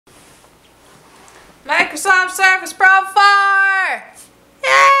Microsoft Surface Pro 4!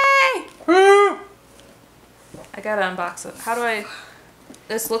 Yay! Woo! I gotta unbox it. How do I...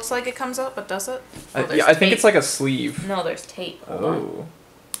 This looks like it comes out, but does it? Oh, Yeah, I think it's like a sleeve. No, there's tape. Hold Oh. on.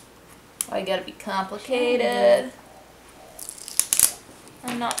 Why gotta be complicated?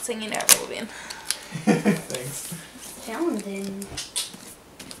 I'm not singing Avril Lavigne. Thanks. Challenging.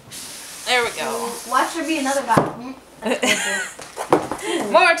 There we go. Watch there be another bottle.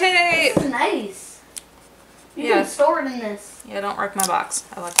 More tape! This is nice. You Yeah. can store it in this. Yeah, don't wreck my box.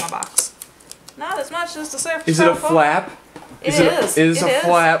 I like my box. Not as much as the Surface Is it Pro a 4. flap? It is. It is a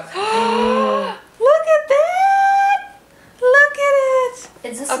flap. Look at that! Look at it!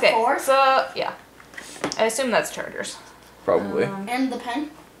 Is this Okay, a 4? so, yeah. I assume that's chargers. Probably. And the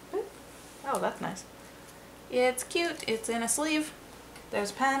pen? Oh, that's nice. It's cute. It's in a sleeve.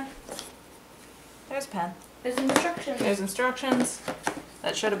 There's a pen. There's a pen. There's instructions. There's instructions.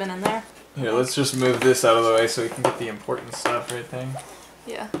 That should have been in there. Here, let's just move this out of the way so we can get the important stuff right there.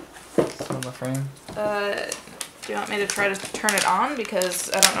 Yeah. It's on the frame. Do you want me to try to turn it on? Because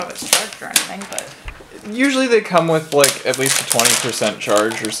I don't know if it's charged or anything, but... Usually they come with like at least a 20%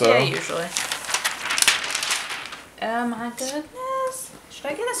 charge or so. Yeah, usually. Oh my goodness. Should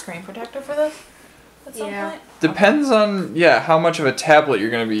I get a screen protector for this? At some point? Depends on, how much of a tablet you're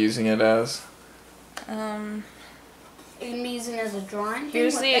going to be using it as. You can be using it as a drawing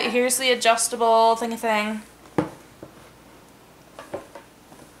thing. Here's the adjustable thingy-thing.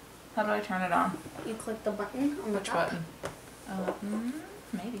 How do I turn it on? You click the button on the Which top. button?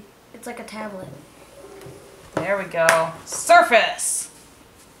 Maybe. It's like a tablet. There we go. Surface!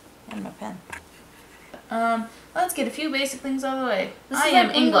 And my pen. Let's get a few basic things out of the way. This I is am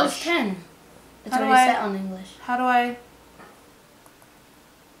like Windows English. 10. It's How do already I- set on English. How do I...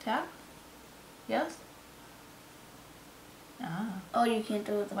 Tap? Yes? Ah. Oh, you can't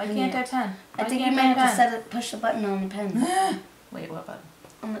do it with the Why pen can't yet. I pen? I Why think can't you meant I to pen? set it, push the button on the pen. Wait, what button?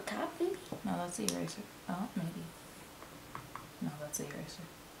 On the top, maybe? No, that's the eraser. Oh, maybe. No, that's the eraser.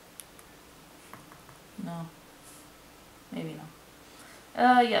 No. Maybe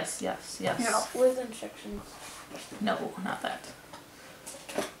no. Yes. No, with instructions. No, not that.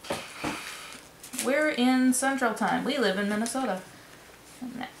 We're in Central Time. We live in Minnesota.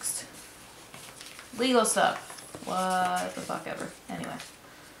 Next. Legal stuff. What the fuck ever. Anyway.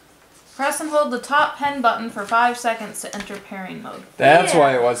 Press and hold the top pen button for 5 seconds to enter pairing mode. That's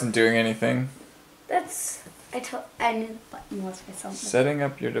why it wasn't doing anything. That's... I knew the button was for something. Setting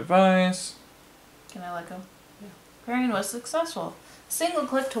up your device. Can I let go? Yeah. Pairing was successful. Single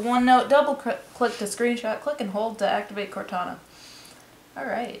click to OneNote, double click to screenshot, click and hold to activate Cortana.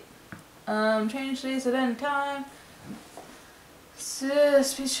 Alright. Change these at any time.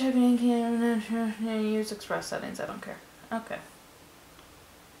 Speech typing, use express settings, I don't care. Okay.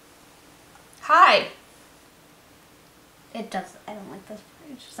 Hi! It does. I don't like this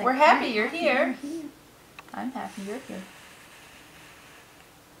part. It's just like, We're happy you're here. You're here. I'm happy you're here.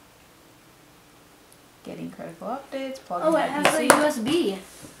 Getting critical updates, plugging Oh, my it has a PC. USB.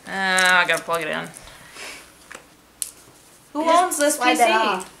 I gotta plug it in. Who owns this Slide PC? that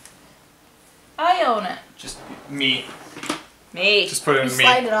off. I own it. Just me. Me. Just put it You in me.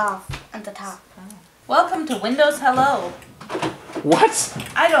 slide it off at the top. Welcome to Windows Hello. What?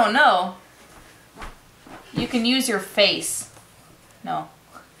 I don't know. You can use your face. No.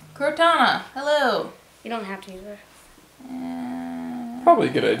 Cortana, hello. You don't have to use it. Probably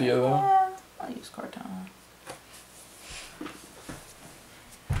a good idea though. Yeah, I'll use Cortana.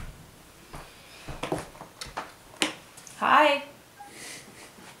 Hi.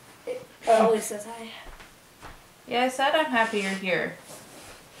 It always says hi. Yeah, I said I'm happy you're here.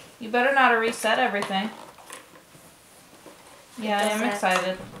 You better not have reset everything. Yeah, I am Does that.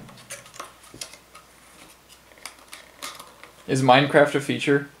 excited. Is Minecraft a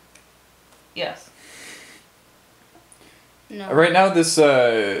feature? Yes. No. Right now this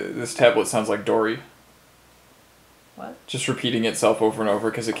this tablet sounds like Dory. What? Just repeating itself over and over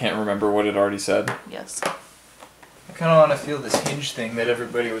because it can't remember what it already said. Yes. I kind of want to feel this hinge thing that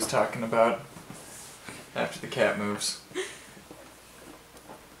everybody was talking about after the cat moves.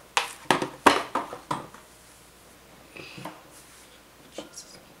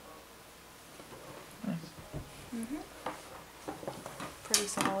 Pretty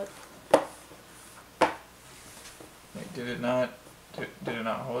solid. Wait, did it not? Did it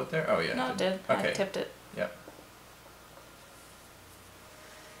not hold it there? Oh yeah. No, it did. I Okay. tipped it. Yep.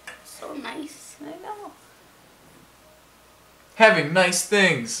 So nice. I know. Having nice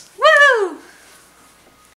things.